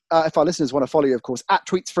 If our listeners want to follow you, of course, at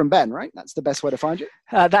Tweets from Ben, right? That's the best way to find you.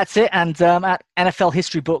 That's it. And at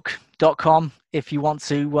NFLhistorybook.com if you want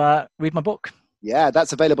to read my book. Yeah,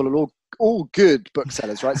 that's available at all good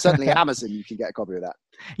booksellers, right? Certainly Amazon, you can get a copy of that.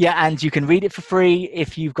 Yeah, and you can read it for free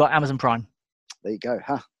if you've got Amazon Prime. There you go.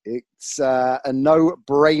 It's a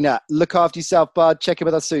no-brainer. Look after yourself, bud. Check in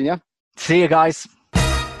with us soon, yeah? See you guys.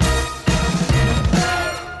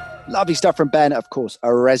 Lovely stuff from Ben, of course,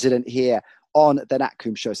 a resident here on the Nat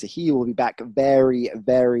Coombs Show. So he will be back very,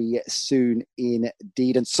 very soon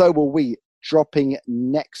indeed. And so will we, dropping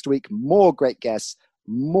next week. More great guests,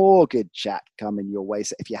 more good chat coming your way.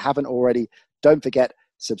 So if you haven't already, don't forget,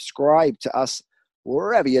 subscribe to us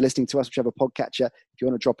wherever you're listening to us, whichever podcatcher. If you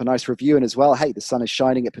want to drop a nice review in as well, hey, the sun is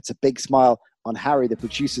shining. It puts a big smile on Harry, the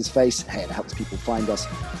producer's face. Hey, it helps people find us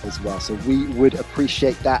as well. So we would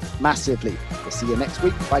appreciate that massively. We'll see you next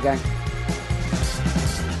week. Bye, gang.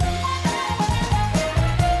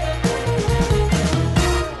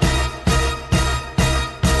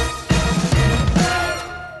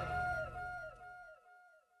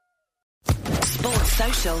 Sports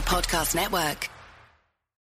Social Podcast Network.